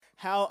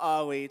How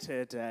are we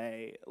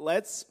today?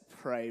 Let's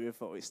pray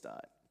before we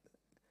start.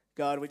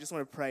 God, we just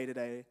want to pray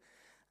today.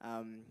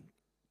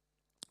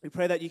 We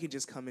pray that you can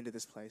just come into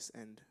this place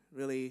and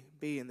really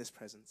be in this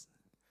presence.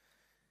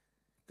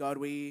 God,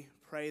 we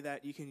pray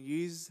that you can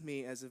use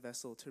me as a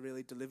vessel to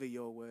really deliver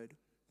your word.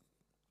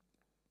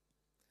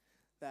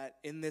 That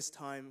in this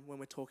time when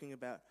we're talking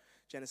about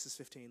Genesis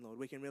 15, Lord,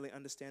 we can really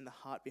understand the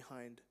heart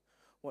behind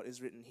what is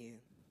written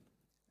here.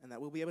 And that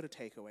we'll be able to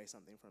take away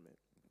something from it.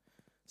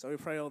 So we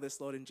pray all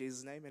this, Lord, in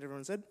Jesus' name. And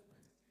everyone said,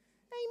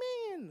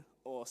 Amen.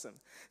 Awesome.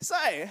 So,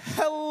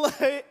 hello,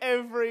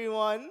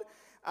 everyone.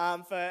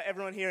 For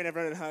everyone here and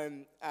everyone at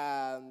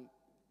home,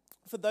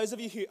 for those of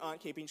you who aren't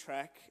keeping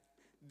track,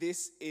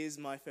 this is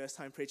my first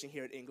time preaching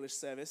here at English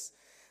service.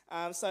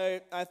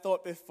 So I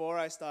thought before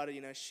I started,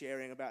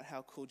 sharing about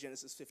how cool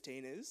Genesis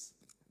 15 is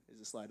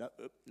the slide up?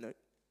 No.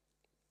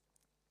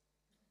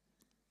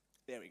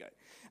 There we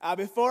go.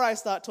 Before I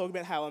start talking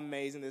about how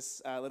amazing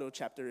this little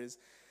chapter is,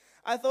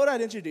 I thought I'd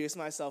introduce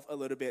myself a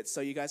little bit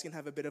so you guys can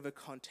have a bit of a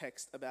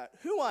context about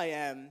who I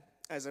am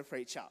as a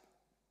preacher.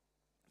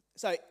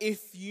 So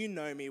if you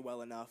know me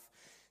well enough,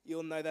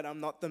 you'll know that I'm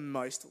not the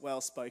most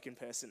well-spoken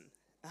person.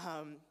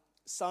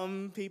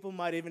 Some people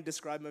might even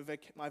describe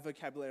my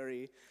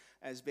vocabulary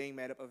as being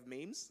made up of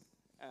memes,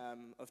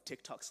 of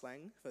TikTok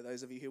slang, for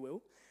those of you who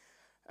will.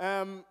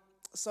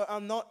 So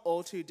I'm not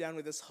all too down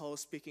with this whole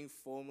speaking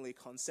formally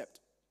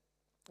concept.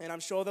 And I'm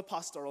sure the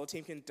pastoral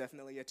team can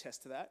definitely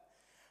attest to that.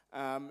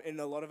 In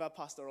a lot of our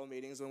pastoral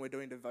meetings when we're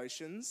doing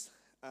devotions,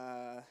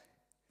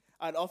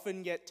 I'd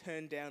often get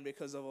turned down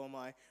because of all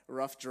my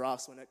rough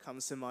drafts when it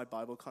comes to my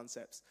Bible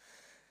concepts.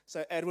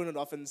 So Edwin would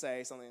often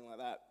say something like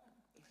that.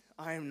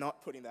 I am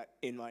not putting that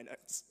in my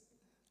notes.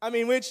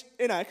 Which,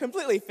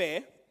 completely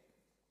fair.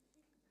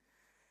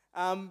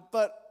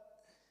 But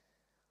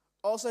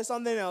also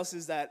something else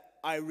is that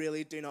I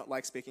really do not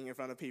like speaking in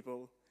front of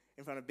people,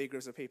 in front of big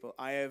groups of people.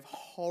 I have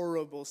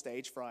horrible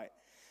stage fright.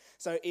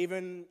 So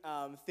even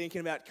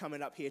thinking about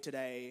coming up here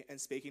today and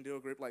speaking to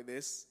a group like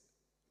this,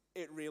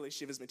 it really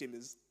shivers my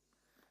timbers.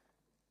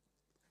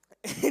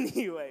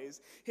 Anyways,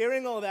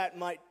 hearing all that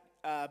might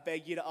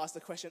beg you to ask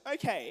the question,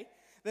 okay,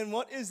 then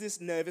what is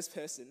this nervous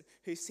person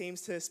who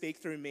seems to speak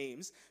through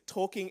memes,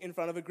 talking in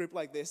front of a group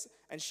like this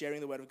and sharing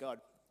the word of God?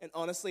 And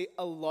honestly,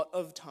 a lot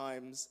of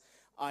times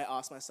I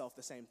ask myself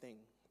the same thing.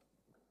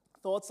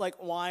 Thoughts like,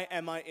 why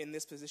am I in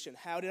this position?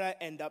 How did I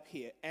end up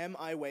here? Am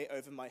I way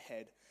over my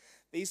head?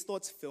 These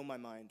thoughts fill my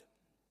mind.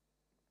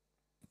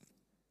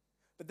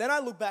 But then I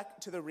look back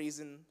to the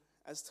reason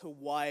as to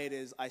why it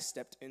is I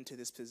stepped into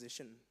this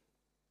position.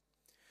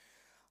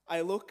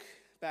 I look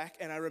back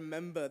and I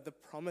remember the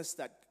promise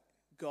that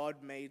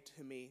God made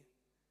to me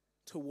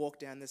to walk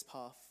down this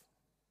path.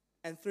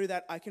 And through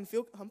that, I can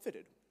feel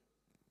comforted.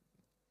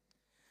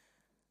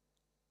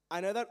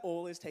 I know that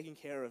all is taken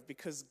care of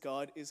because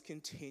God is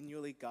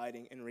continually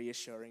guiding and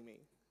reassuring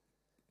me.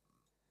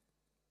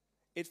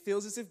 It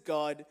feels as if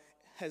God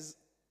has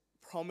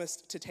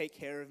promised to take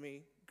care of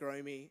me,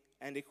 grow me,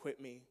 and equip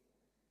me,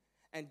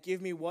 and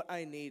give me what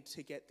I need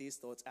to get these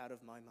thoughts out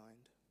of my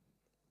mind.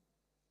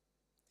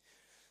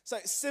 So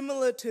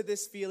similar to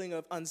this feeling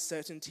of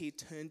uncertainty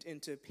turned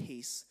into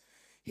peace,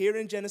 here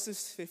in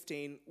Genesis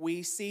 15,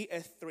 we see a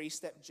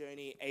 3-step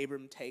journey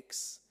Abram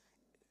takes,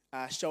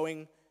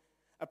 showing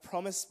a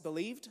promise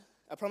believed,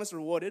 a promise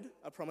rewarded,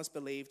 a promise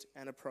believed,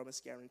 and a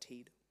promise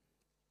guaranteed.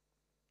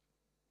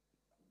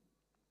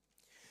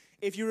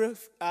 If you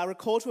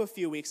recall to a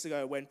few weeks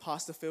ago when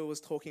Pastor Phil was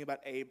talking about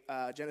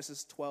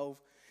Genesis 12,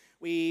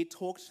 we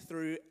talked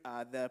through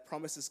the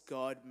promises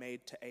God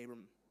made to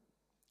Abram.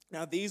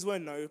 Now, these were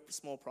no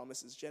small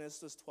promises.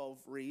 Genesis 12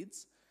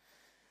 reads,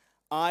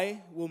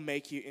 I will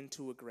make you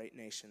into a great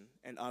nation,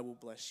 and I will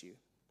bless you.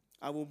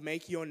 I will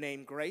make your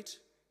name great.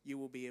 You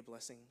will be a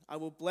blessing. I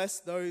will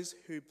bless those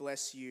who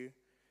bless you,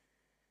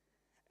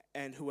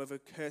 and whoever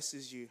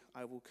curses you,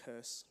 I will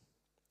curse.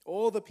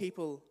 All the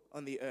people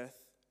on the earth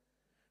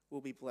will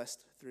be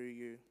blessed through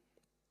you.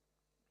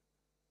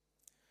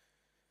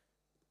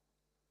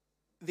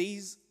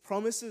 These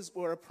promises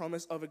were a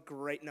promise of a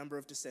great number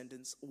of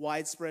descendants,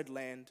 widespread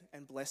land,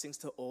 and blessings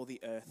to all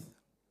the earth.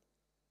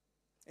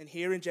 And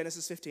here in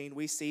Genesis 15,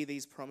 we see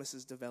these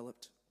promises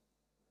developed.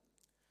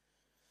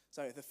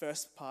 So the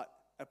first part,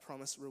 a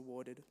promise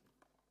rewarded.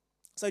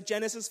 So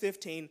Genesis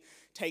 15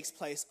 takes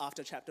place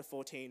after chapter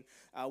 14,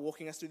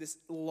 walking us through this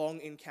long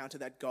encounter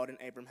that God and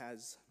Abram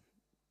has.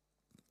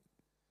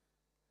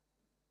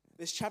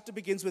 This chapter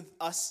begins with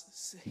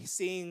us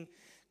seeing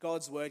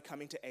God's word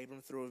coming to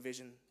Abram through a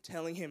vision,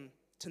 telling him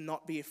to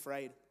not be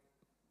afraid.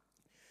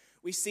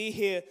 We see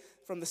here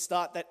from the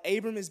start that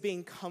Abram is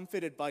being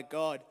comforted by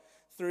God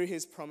through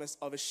his promise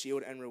of a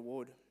shield and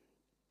reward.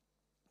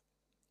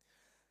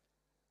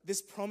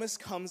 This promise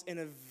comes in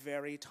a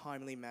very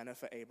timely manner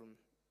for Abram,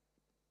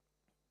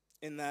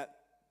 in that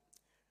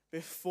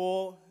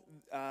before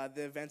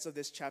the events of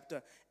this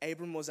chapter,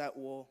 Abram was at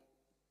war.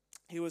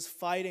 He was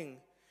fighting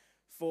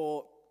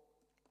to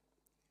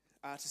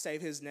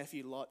save his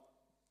nephew Lot.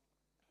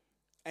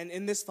 And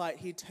in this fight,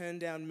 he turned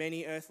down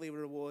many earthly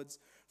rewards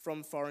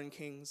from foreign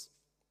kings.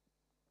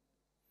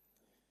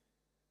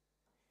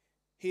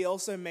 He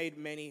also made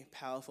many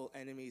powerful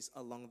enemies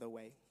along the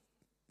way.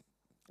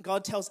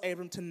 God tells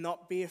Abram to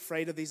not be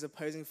afraid of these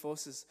opposing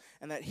forces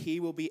and that he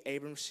will be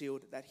Abram's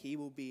shield, that he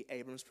will be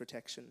Abram's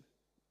protection.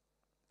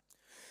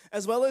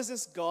 As well as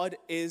this, God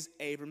is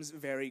Abram's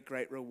very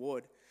great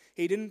reward.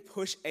 He didn't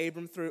push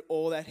Abram through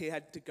all that he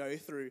had to go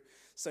through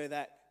so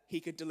that he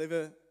could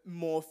deliver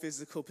more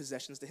physical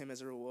possessions to him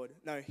as a reward.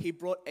 No, he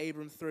brought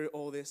Abram through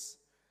all this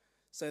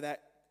so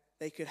that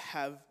they could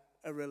have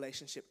a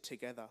relationship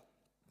together.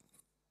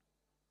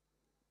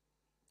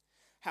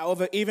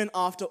 However, even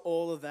after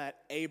all of that,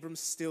 Abram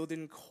still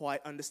didn't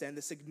quite understand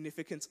the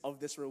significance of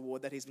this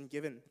reward that he's been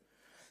given.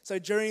 So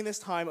during this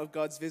time of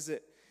God's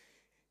visit,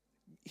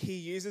 he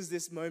uses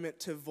this moment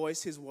to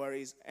voice his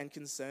worries and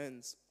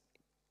concerns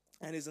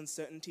and his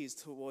uncertainties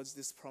towards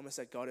this promise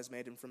that God has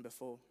made him from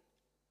before.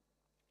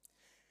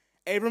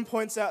 Abram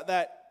points out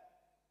that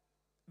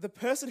the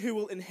person who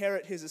will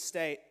inherit his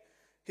estate,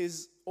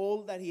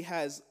 all that he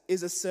has,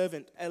 is a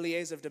servant,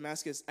 Eliezer of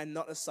Damascus, and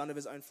not a son of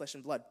his own flesh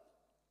and blood.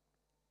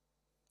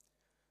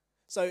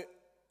 So,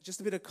 just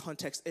a bit of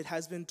context, it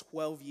has been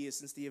 12 years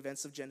since the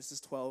events of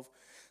Genesis 12.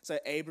 So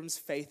Abram's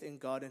faith in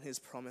God and his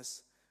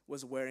promise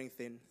was wearing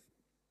thin.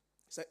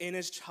 So in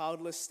his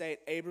childless state,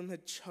 Abram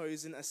had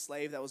chosen a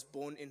slave that was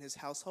born in his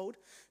household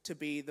to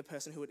be the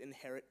person who would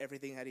inherit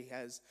everything that he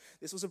has.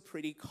 This was a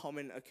pretty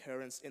common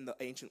occurrence in the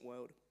ancient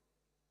world.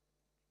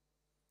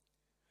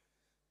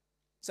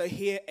 So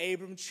here,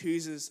 Abram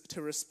chooses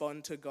to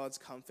respond to God's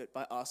comfort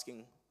by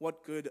asking,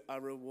 "What good are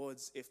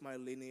rewards if my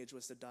lineage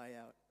was to die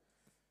out?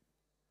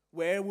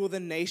 Where will the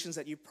nations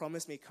that you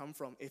promised me come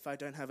from if I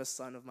don't have a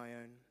son of my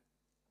own?"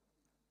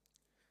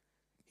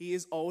 He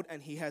is old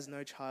and he has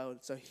no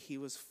child, so he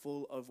was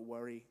full of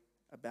worry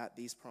about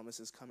these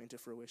promises coming to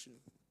fruition.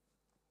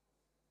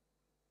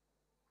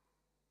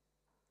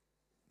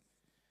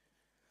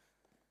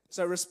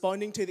 So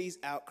responding to these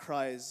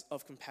outcries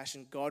of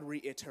compassion, God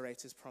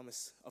reiterates his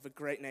promise of a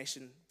great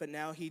nation, but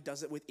now he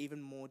does it with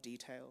even more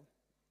detail.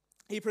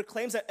 He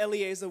proclaims that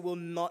Eliezer will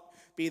not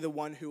be the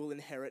one who will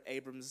inherit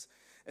Abram's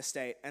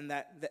estate, and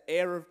that the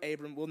heir of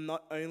Abram will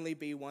not only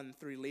be one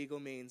through legal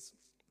means,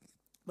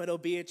 but he'll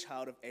be a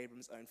child of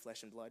Abram's own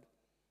flesh and blood.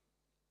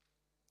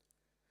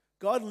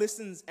 God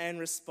listens and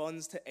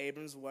responds to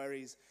Abram's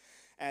worries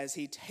as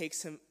he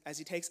takes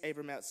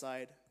Abram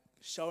outside,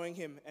 showing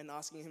him and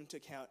asking him to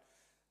count.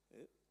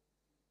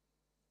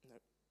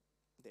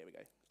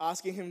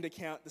 Asking him to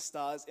count the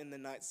stars in the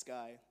night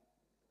sky.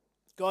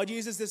 God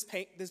uses this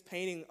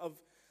painting of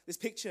this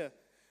picture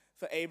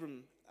for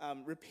Abram,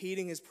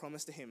 repeating his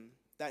promise to him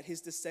that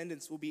his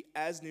descendants will be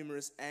as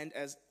numerous and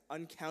as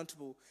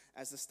uncountable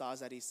as the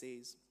stars that he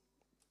sees.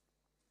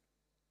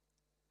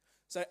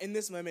 So in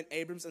this moment,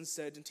 Abram's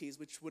uncertainties,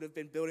 which would have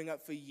been building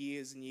up for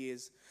years and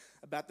years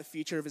about the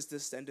future of his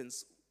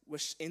descendants, were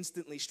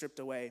instantly stripped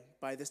away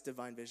by this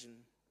divine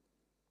vision.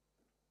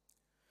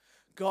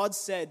 God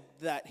said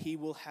that he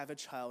will have a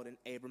child, and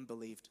Abram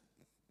believed.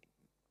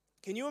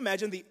 Can you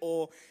imagine the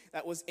awe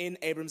that was in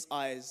Abram's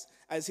eyes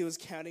as he was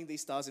counting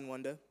these stars in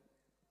wonder?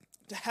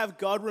 To have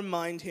God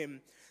remind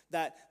him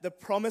that the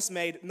promise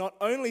made not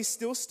only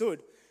still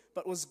stood,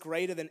 but was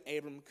greater than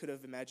Abram could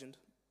have imagined.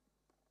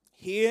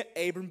 Here,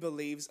 Abram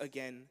believes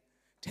again,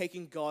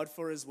 taking God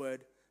for his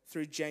word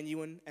through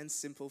genuine and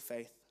simple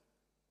faith.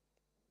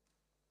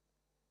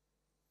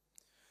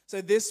 So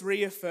this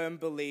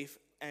reaffirmed belief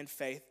and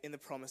faith in the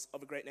promise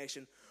of a great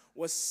nation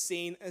was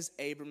seen as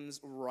Abram's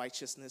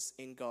righteousness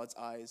in God's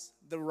eyes.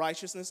 The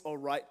righteousness or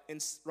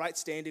right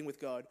standing with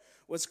God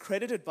was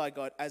credited by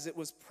God as it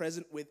was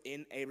present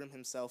within Abram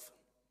himself.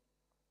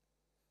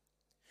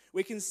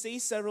 We can see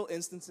several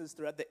instances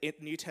throughout the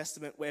New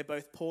Testament where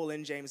both Paul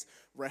and James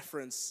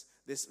reference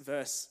this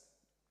verse.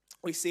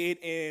 We see it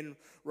in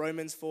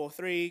Romans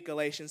 4:3,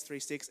 Galatians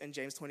 3:6, and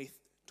James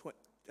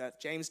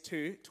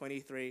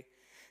 2:23,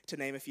 to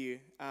name a few.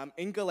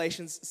 In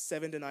Galatians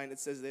 7-9, it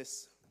says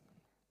this: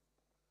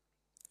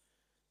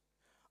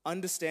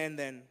 "Understand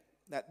then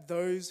that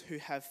those who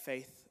have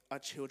faith are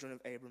children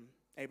of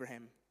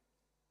Abraham.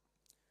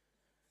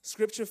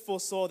 Scripture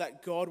foresaw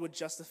that God would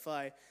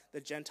justify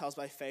the Gentiles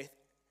by faith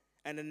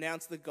and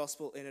announce the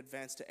gospel in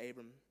advance to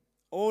Abram.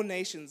 All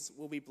nations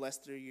will be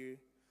blessed through you,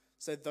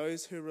 so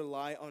those who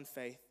rely on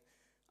faith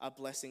are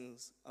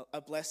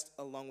blessed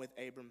along with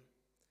Abram,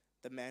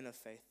 the man of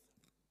faith."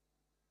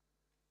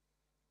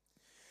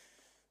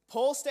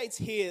 Paul states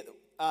here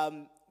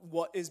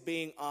what is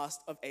being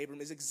asked of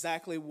Abram is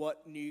exactly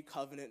what new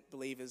covenant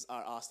believers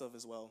are asked of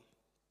as well.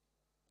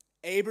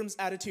 Abram's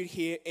attitude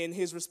here in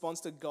his response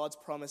to God's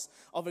promise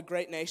of a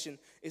great nation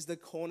is the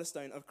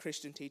cornerstone of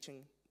Christian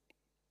teaching.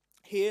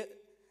 Here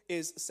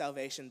is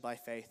salvation by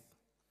faith.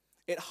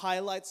 It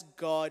highlights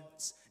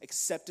God's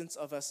acceptance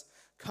of us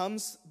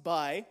comes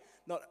by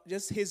not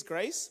just his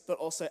grace, but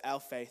also our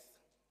faith,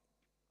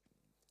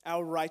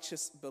 our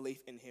righteous belief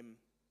in him.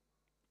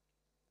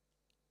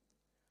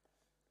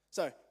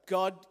 So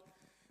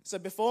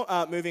before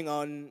moving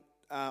on,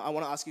 I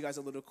want to ask you guys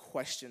a little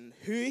question.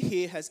 Who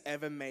here has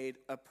ever made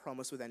a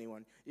promise with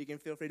anyone? You can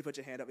feel free to put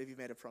your hand up if you've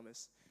made a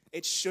promise.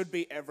 It should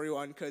be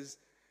everyone because,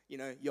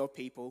 you're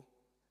people.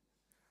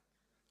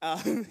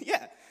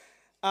 Yeah.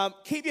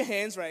 Keep your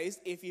hands raised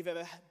if you've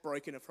ever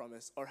broken a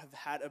promise or have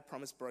had a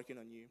promise broken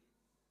on you.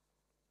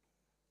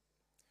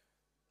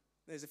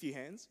 There's a few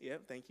hands. Yeah,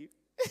 thank you.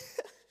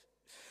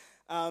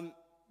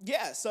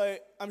 So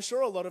I'm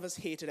sure a lot of us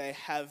here today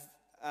have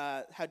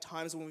had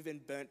times when we've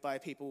been burnt by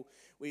people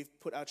we've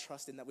put our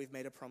trust in that we've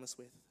made a promise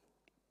with.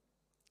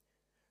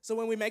 So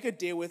when we make a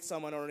deal with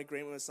someone or an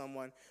agreement with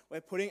someone,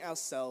 we're putting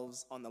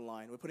ourselves on the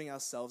line. We're putting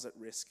ourselves at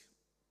risk.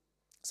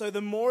 So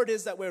the more it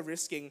is that we're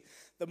risking,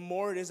 the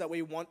more it is that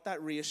we want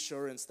that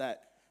reassurance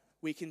that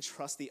we can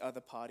trust the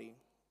other party.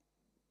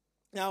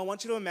 Now, I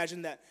want you to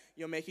imagine that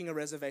you're making a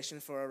reservation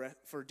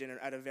for dinner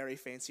at a very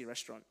fancy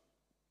restaurant.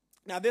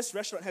 Now, this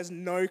restaurant has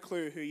no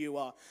clue who you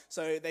are,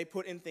 so they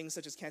put in things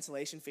such as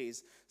cancellation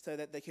fees so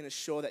that they can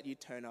assure that you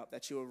turn up,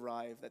 that you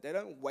arrive, that they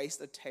don't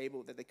waste a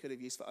table that they could have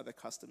used for other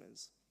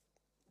customers.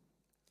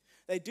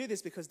 They do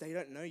this because they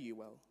don't know you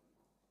well.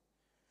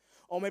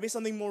 Or maybe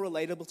something more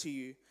relatable to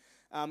you.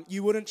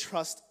 You wouldn't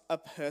trust a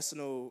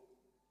personal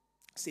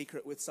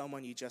secret with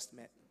someone you just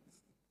met.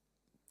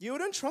 You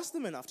wouldn't trust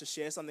them enough to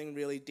share something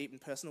really deep and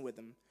personal with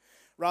them.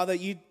 Rather,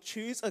 you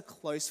choose a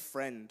close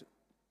friend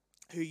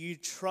who you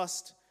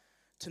trust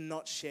to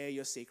not share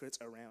your secrets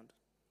around.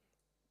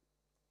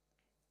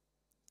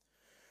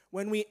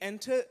 When we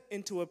enter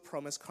into a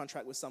promise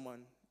contract with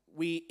someone,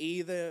 we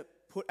either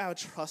put our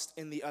trust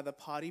in the other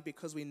party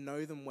because we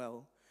know them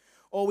well,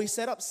 or we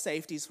set up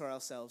safeties for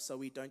ourselves so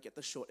we don't get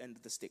the short end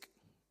of the stick.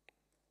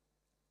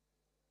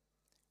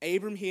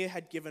 Abram here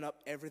had given up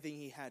everything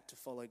he had to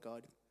follow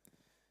God,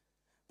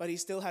 but he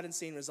still hadn't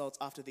seen results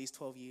after these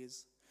 12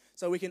 years.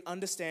 So we can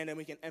understand and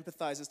we can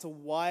empathize as to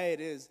why it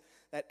is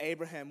that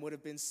Abraham would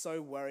have been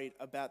so worried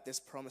about this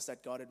promise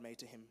that God had made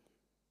to him.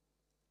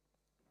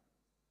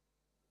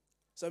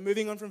 So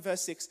moving on from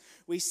verse 6,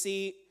 we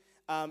see,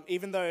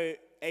 even though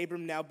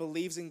Abram now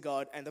believes in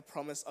God and the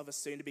promise of a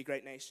soon-to-be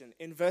great nation,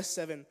 in verse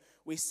 7,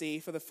 we see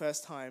for the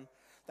first time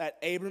that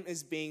Abram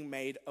is being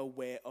made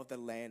aware of the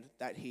land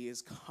that he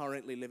is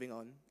currently living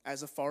on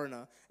as a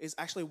foreigner is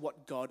actually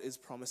what God is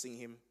promising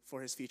him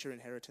for his future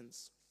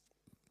inheritance.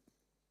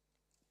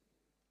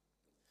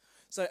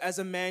 So as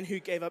a man who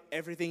gave up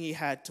everything he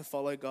had to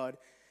follow God,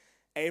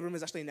 Abram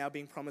is actually now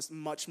being promised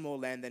much more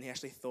land than he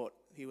actually thought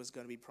he was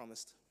going to be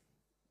promised.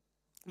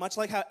 Much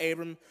like how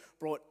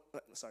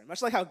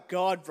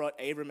God brought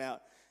Abram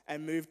out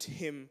and moved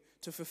him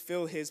to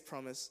fulfill his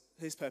promise,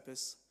 his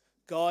purpose,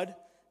 God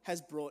has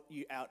brought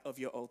you out of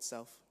your old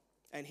self,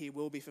 and he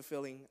will be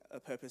fulfilling a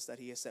purpose that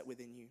he has set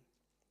within you.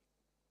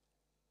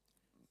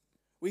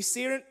 We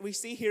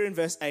see here in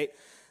verse 8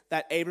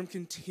 that Abram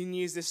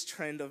continues this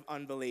trend of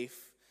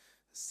unbelief.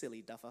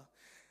 Silly duffer.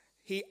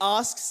 He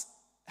asks,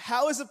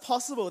 how is it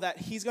possible that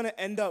he's going to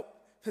end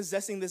up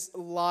possessing this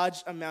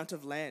large amount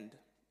of land?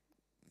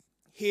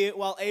 Here,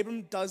 while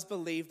Abram does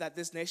believe that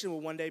this nation will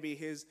one day be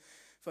his,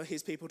 for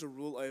his people to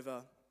rule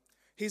over,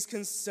 his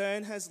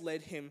concern has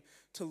led him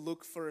to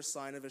look for a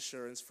sign of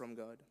assurance from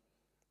God.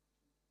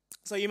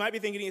 So you might be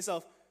thinking to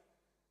yourself,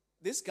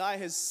 this guy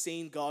has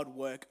seen God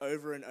work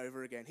over and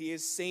over again. He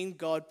has seen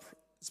God's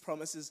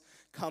promises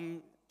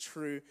come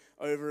true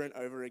over and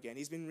over again.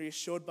 He's been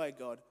reassured by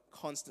God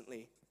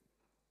constantly.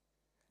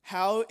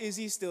 How is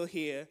he still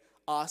here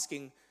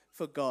asking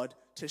for God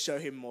to show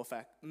him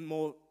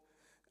more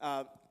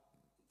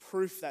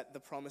proof that the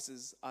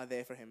promises are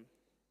there for him?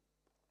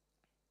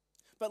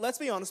 But let's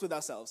be honest with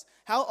ourselves.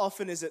 How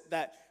often is it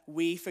that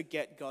we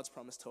forget God's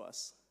promise to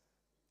us?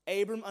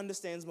 Abram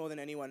understands more than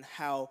anyone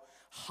how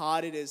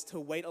hard it is to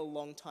wait a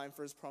long time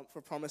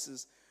for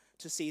promises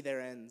to see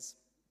their ends.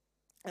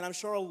 And I'm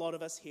sure a lot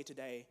of us here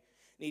today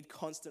need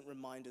constant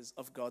reminders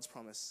of God's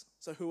promise.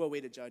 So who are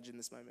we to judge in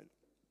this moment?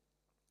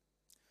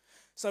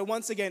 So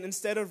once again,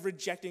 instead of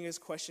rejecting his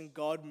question,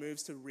 God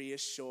moves to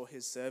reassure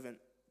his servant.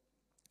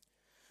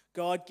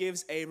 God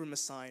gives Abram a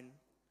sign.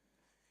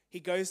 He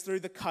goes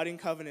through the cutting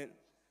covenant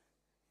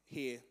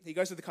here.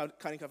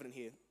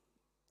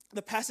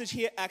 The passage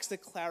here acts to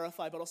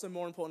clarify, but also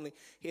more importantly,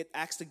 it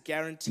acts to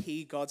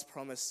guarantee God's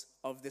promise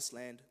of this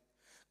land.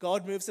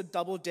 God moves to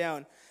double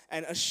down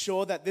and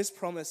assure that this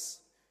promise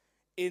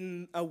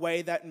in a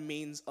way that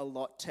means a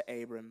lot to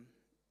Abram.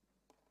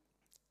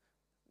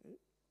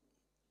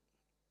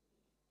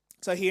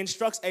 So he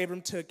instructs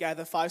Abram to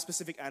gather 5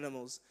 specific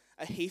animals,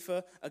 a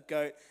heifer, a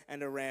goat,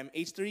 and a ram,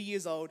 each 3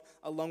 years old,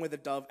 along with a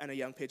dove and a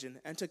young pigeon,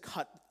 and to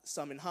cut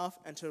some in half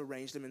and to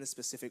arrange them in a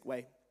specific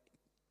way.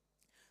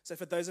 So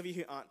for those of you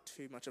who aren't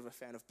too much of a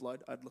fan of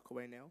blood, I'd look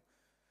away now,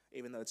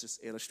 even though it's just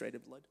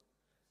illustrated blood.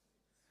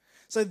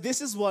 So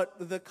this is what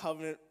the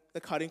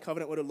cutting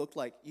covenant would have looked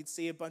like. You'd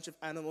see a bunch of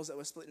animals that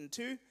were split in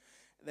two.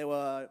 They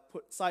were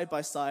put side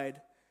by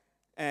side,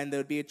 and there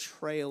would be a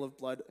trail of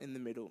blood in the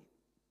middle.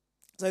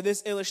 So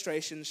this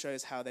illustration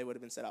shows how they would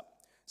have been set up.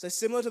 So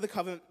similar to the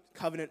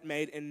covenant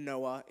made in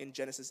Noah in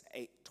Genesis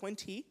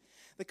 8:20,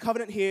 the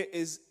covenant here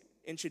is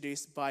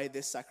introduced by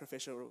this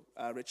sacrificial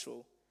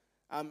ritual.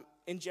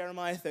 In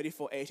Jeremiah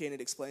 34:18,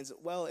 it explains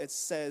it well. It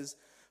says,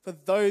 "For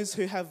those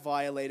who have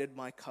violated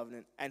my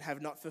covenant and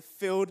have not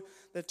fulfilled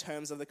the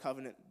terms of the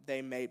covenant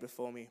they made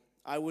before me,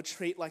 I will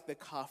treat like the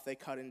calf they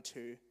cut in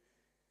two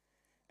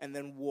and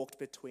then walked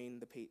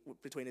between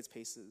its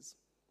pieces."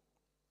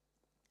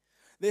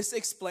 This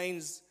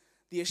explains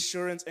the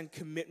assurance and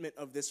commitment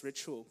of this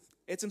ritual.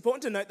 It's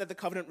important to note that the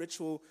covenant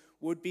ritual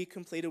would be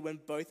completed when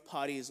both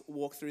parties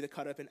walk through the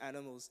cut open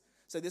animals.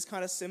 So this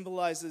kind of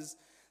symbolizes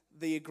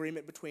the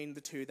agreement between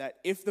the two, that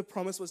if the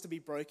promise was to be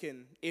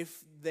broken,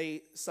 if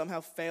they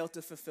somehow fail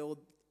to fulfill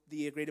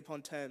the agreed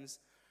upon terms,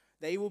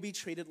 they will be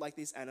treated like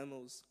these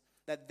animals,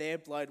 that their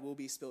blood will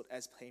be spilt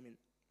as payment.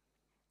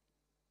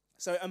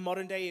 So a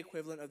modern day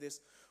equivalent of this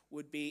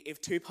would be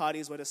if two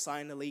parties were to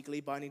sign a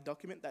legally binding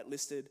document that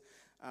listed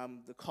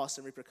the costs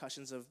and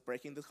repercussions of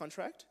breaking the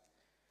contract.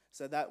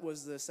 So that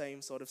was the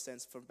same sort of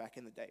sense from back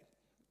in the day.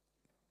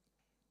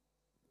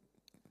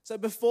 So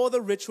before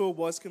the ritual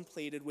was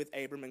completed with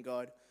Abram and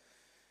God,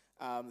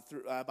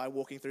 by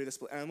walking through the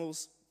split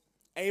animals,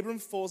 Abram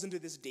falls into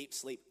this deep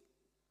sleep.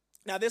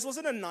 Now, this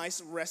wasn't a nice,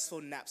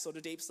 restful nap sort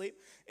of deep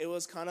sleep. It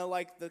was kind of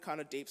like the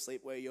kind of deep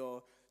sleep where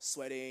you're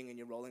sweating and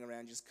you're rolling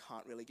around, you just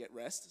can't really get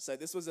rest. So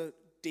this was a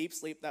deep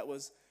sleep that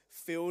was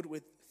filled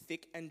with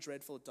thick and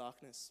dreadful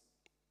darkness.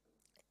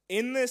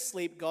 In this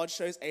sleep, God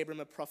shows Abram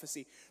a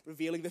prophecy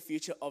revealing the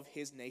future of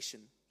his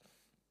nation.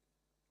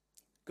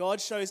 God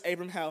shows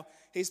Abram how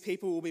his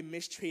people will be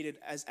mistreated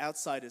as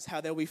outsiders,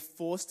 how they'll be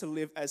forced to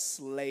live as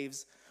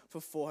slaves for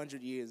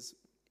 400 years.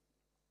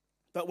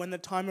 But when the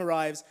time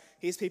arrives,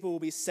 his people will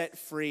be set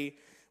free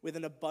with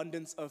an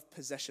abundance of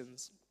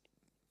possessions.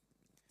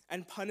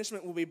 And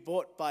punishment will be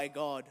brought by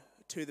God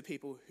to the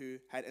people who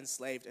had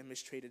enslaved and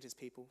mistreated his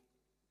people.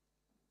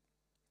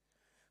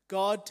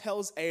 God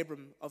tells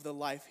Abram of the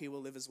life he will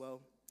live as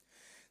well,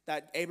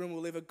 that Abram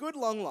will live a good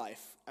long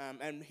life,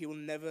 and he will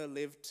never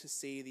live to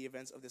see the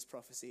events of this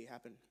prophecy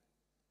happen.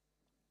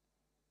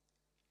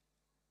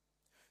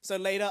 So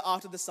later,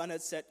 after the sun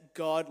had set,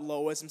 God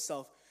lowers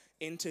himself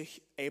into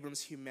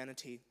Abram's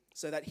humanity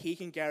so that he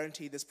can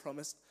guarantee this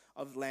promise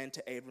of land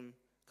to Abram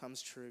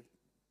comes true.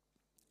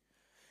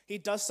 He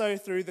does so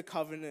through the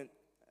covenant,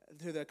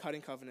 through the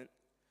cutting covenant,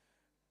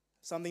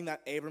 something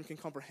that Abram can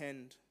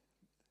comprehend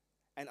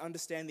and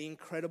understand the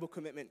incredible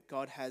commitment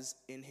God has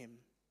in him.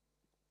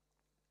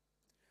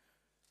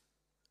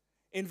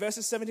 In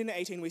verses 17 to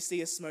 18, we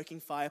see a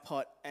smoking fire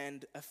pot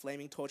and a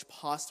flaming torch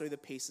pass through the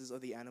pieces of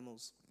the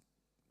animals.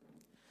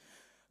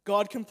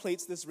 God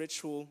completes this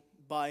ritual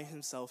by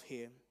himself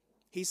here.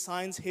 He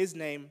signs his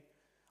name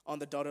on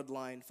the dotted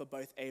line for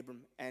both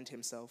Abram and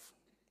himself.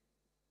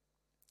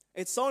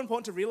 It's so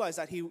important to realize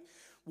that he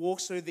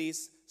walks through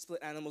these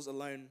split animals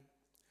alone.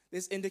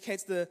 This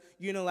indicates the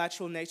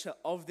unilateral nature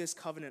of this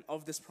covenant,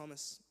 of this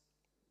promise.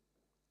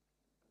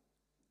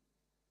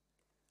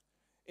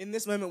 In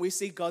this moment, we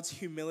see God's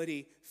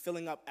humility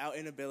filling up our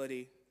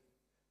inability.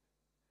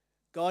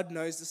 God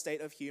knows the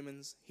state of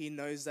humans. He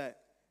knows that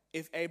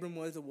if Abram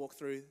were to walk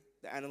through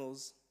the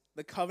animals,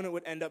 the covenant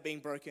would end up being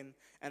broken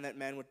and that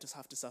man would just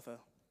have to suffer.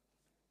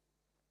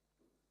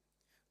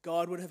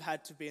 God would have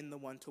had to be the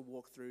one to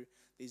walk through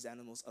these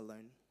animals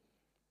alone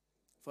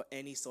for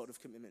any sort of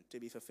commitment to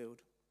be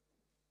fulfilled.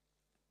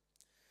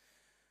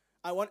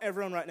 I want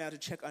everyone right now to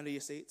check under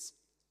your seats.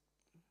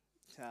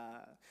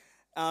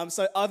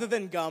 So other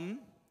than gum,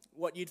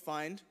 what you'd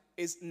find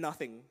is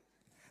nothing.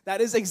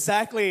 That is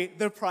exactly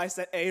the price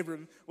that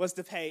Abram was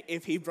to pay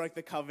if he broke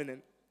the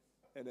covenant.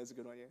 And that's a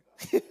good one,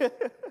 yeah.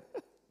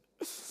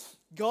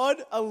 God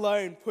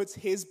alone puts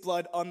his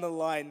blood on the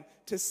line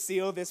to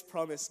seal this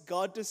promise.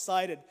 God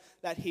decided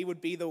that he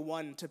would be the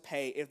one to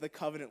pay if the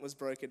covenant was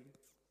broken.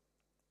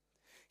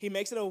 He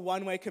makes it a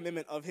one-way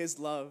commitment of his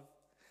love,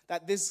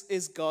 that this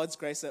is God's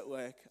grace at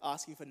work,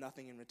 asking for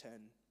nothing in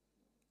return.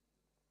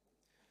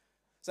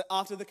 So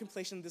after the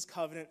completion of this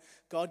covenant,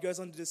 God goes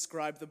on to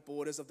describe the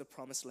borders of the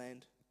promised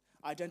land,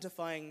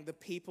 identifying the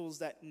peoples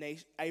that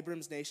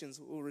Abram's nations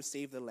will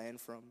receive the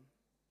land from.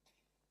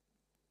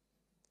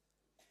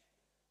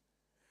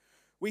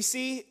 We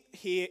see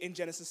here in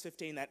Genesis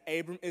 15 that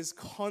Abram is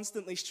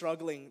constantly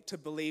struggling to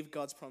believe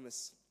God's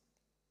promise.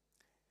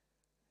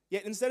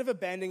 Yet instead of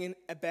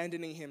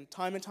abandoning him,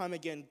 time and time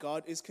again,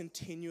 God is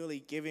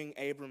continually giving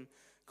Abram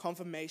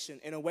confirmation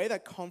in a way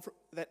that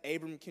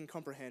Abram can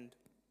comprehend.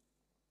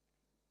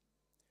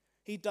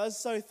 He does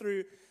so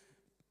through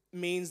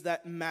means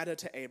that matter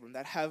to Abram,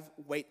 that have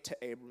weight to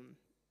Abram.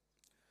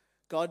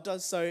 God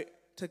does so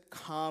to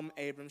calm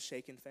Abram's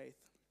shaken faith.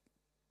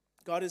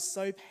 God is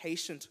so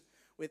patient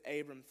with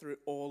Abram through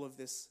all of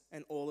this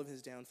and all of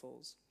his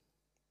downfalls.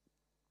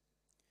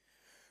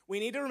 We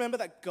need to remember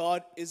that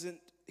God isn't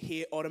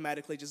here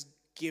automatically just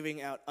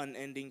giving out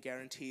unending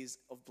guarantees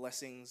of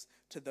blessings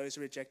to those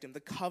who reject him.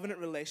 The covenant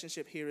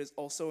relationship here is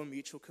also a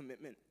mutual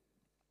commitment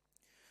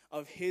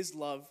of his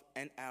love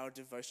and our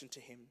devotion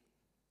to him.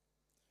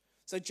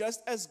 So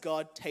just as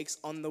God takes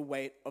on the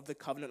weight of the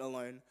covenant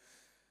alone,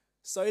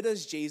 so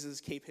does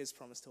Jesus keep his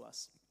promise to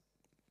us.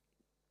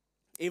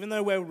 Even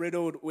though we're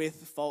riddled with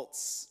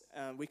faults,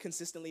 we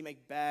consistently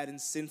make bad and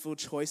sinful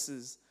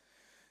choices,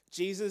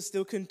 Jesus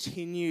still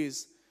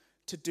continues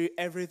to do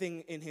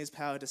everything in his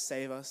power to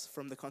save us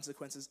from the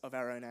consequences of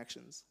our own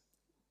actions.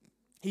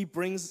 He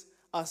brings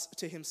us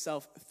to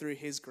himself through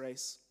his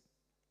grace.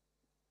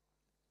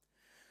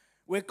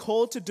 We're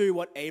called to do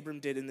what Abram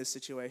did in this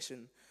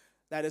situation,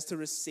 that is to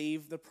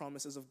receive the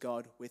promises of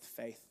God with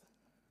faith.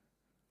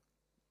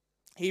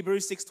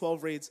 Hebrews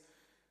 6:12 reads,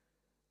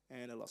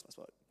 and I lost my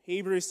spot.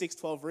 Hebrews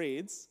 6:12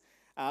 reads,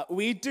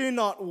 we do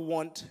not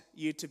want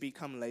you to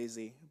become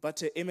lazy, but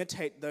to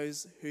imitate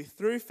those who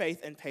through faith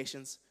and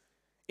patience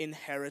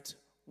inherit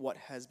what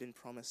has been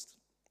promised.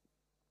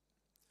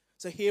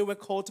 So here we're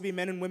called to be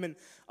men and women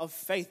of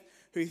faith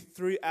who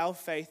through our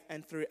faith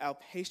and through our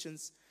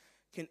patience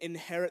can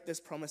inherit this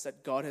promise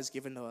that God has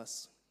given to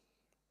us.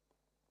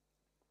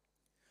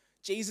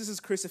 Jesus'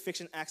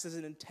 crucifixion acts as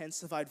an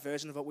intensified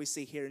version of what we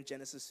see here in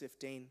Genesis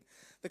 15.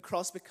 The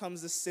cross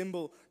becomes the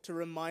symbol to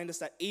remind us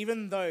that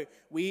even though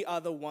we are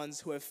the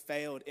ones who have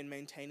failed in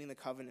maintaining the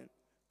covenant,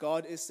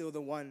 God is still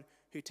the one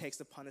who takes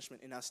the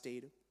punishment in our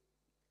stead.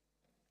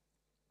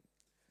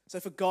 So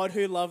for God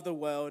who loved the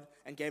world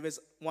and gave his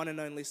one and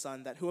only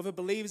Son, that whoever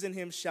believes in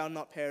him shall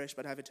not perish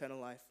but have eternal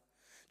life.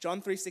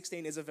 John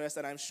 3:16 is a verse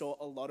that I'm sure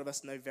a lot of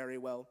us know very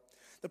well.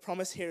 The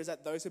promise here is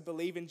that those who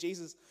believe in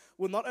Jesus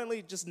will not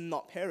only just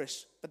not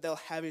perish, but they'll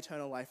have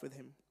eternal life with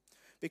him.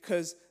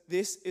 Because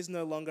this is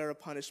no longer a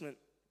punishment.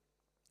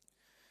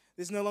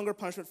 There's no longer a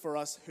punishment for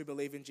us who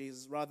believe in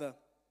Jesus. Rather,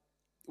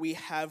 we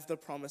have the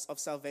promise of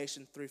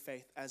salvation through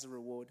faith as a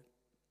reward.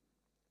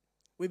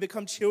 We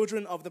become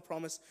children of the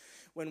promise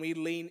when we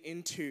lean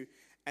into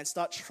and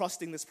start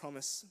trusting this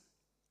promise.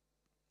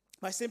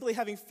 By simply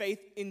having faith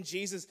in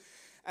Jesus,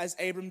 as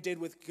Abram did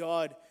with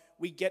God,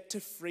 we get to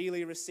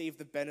freely receive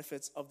the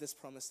benefits of this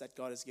promise that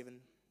God has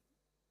given.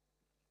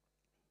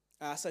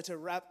 So to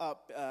wrap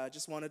up,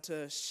 just wanted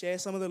to share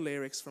some of the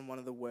lyrics from one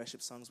of the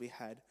worship songs we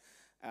had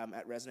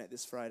at Resonate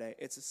this Friday.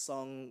 It's a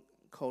song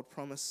called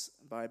Promise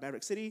by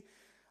Maverick City.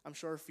 I'm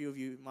sure a few of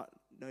you might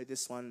know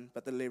this one,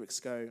 but the lyrics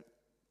go,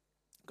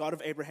 God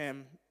of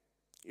Abraham,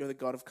 you're the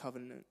God of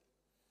covenant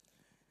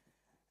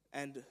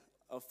and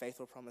of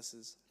faithful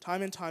promises.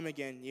 Time and time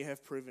again, you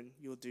have proven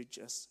you'll do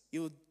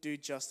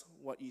just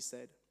what you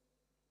said.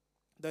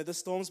 Though the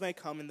storms may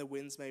come and the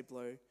winds may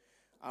blow,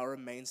 I'll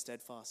remain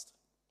steadfast.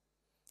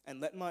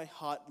 And let my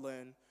heart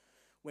learn,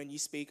 when you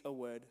speak a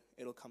word,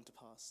 it'll come to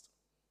pass.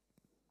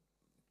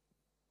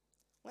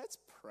 Let's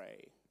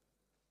pray.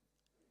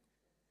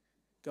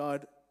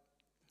 God,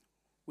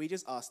 we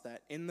just ask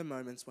that in the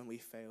moments when we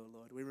fail,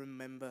 Lord, we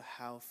remember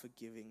how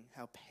forgiving,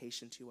 how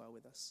patient you are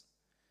with us.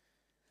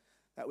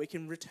 That we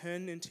can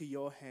return into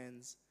your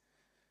hands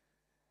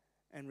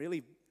and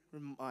really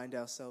remind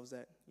ourselves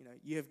that,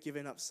 you have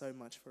given up so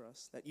much for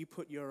us, that you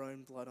put your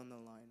own blood on the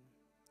line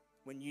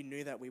when you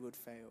knew that we would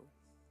fail.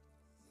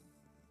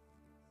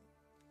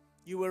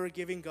 You were a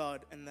giving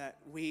God, and that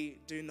we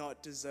do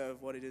not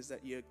deserve what it is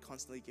that you're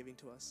constantly giving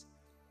to us.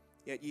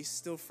 Yet you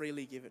still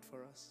freely give it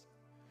for us.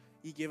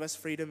 You give us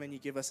freedom and you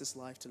give us this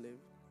life to live.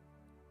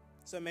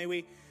 So may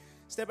we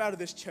step out of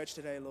this church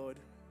today, Lord,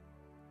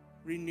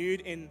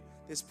 renewed in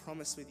this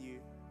promise with you,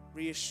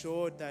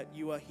 reassured that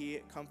you are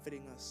here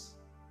comforting us,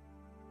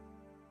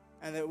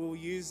 and that we'll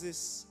use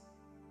this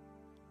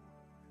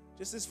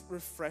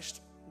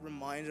refreshed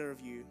reminder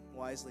of you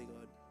wisely,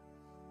 God.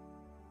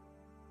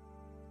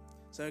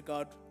 So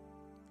God,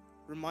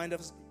 remind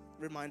us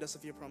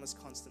of your promise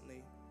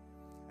constantly,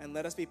 and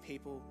let us be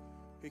people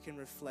who can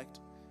reflect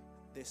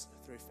this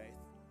through faith.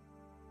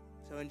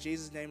 So in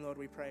Jesus' name, Lord,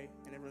 we pray.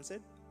 And everyone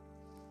said,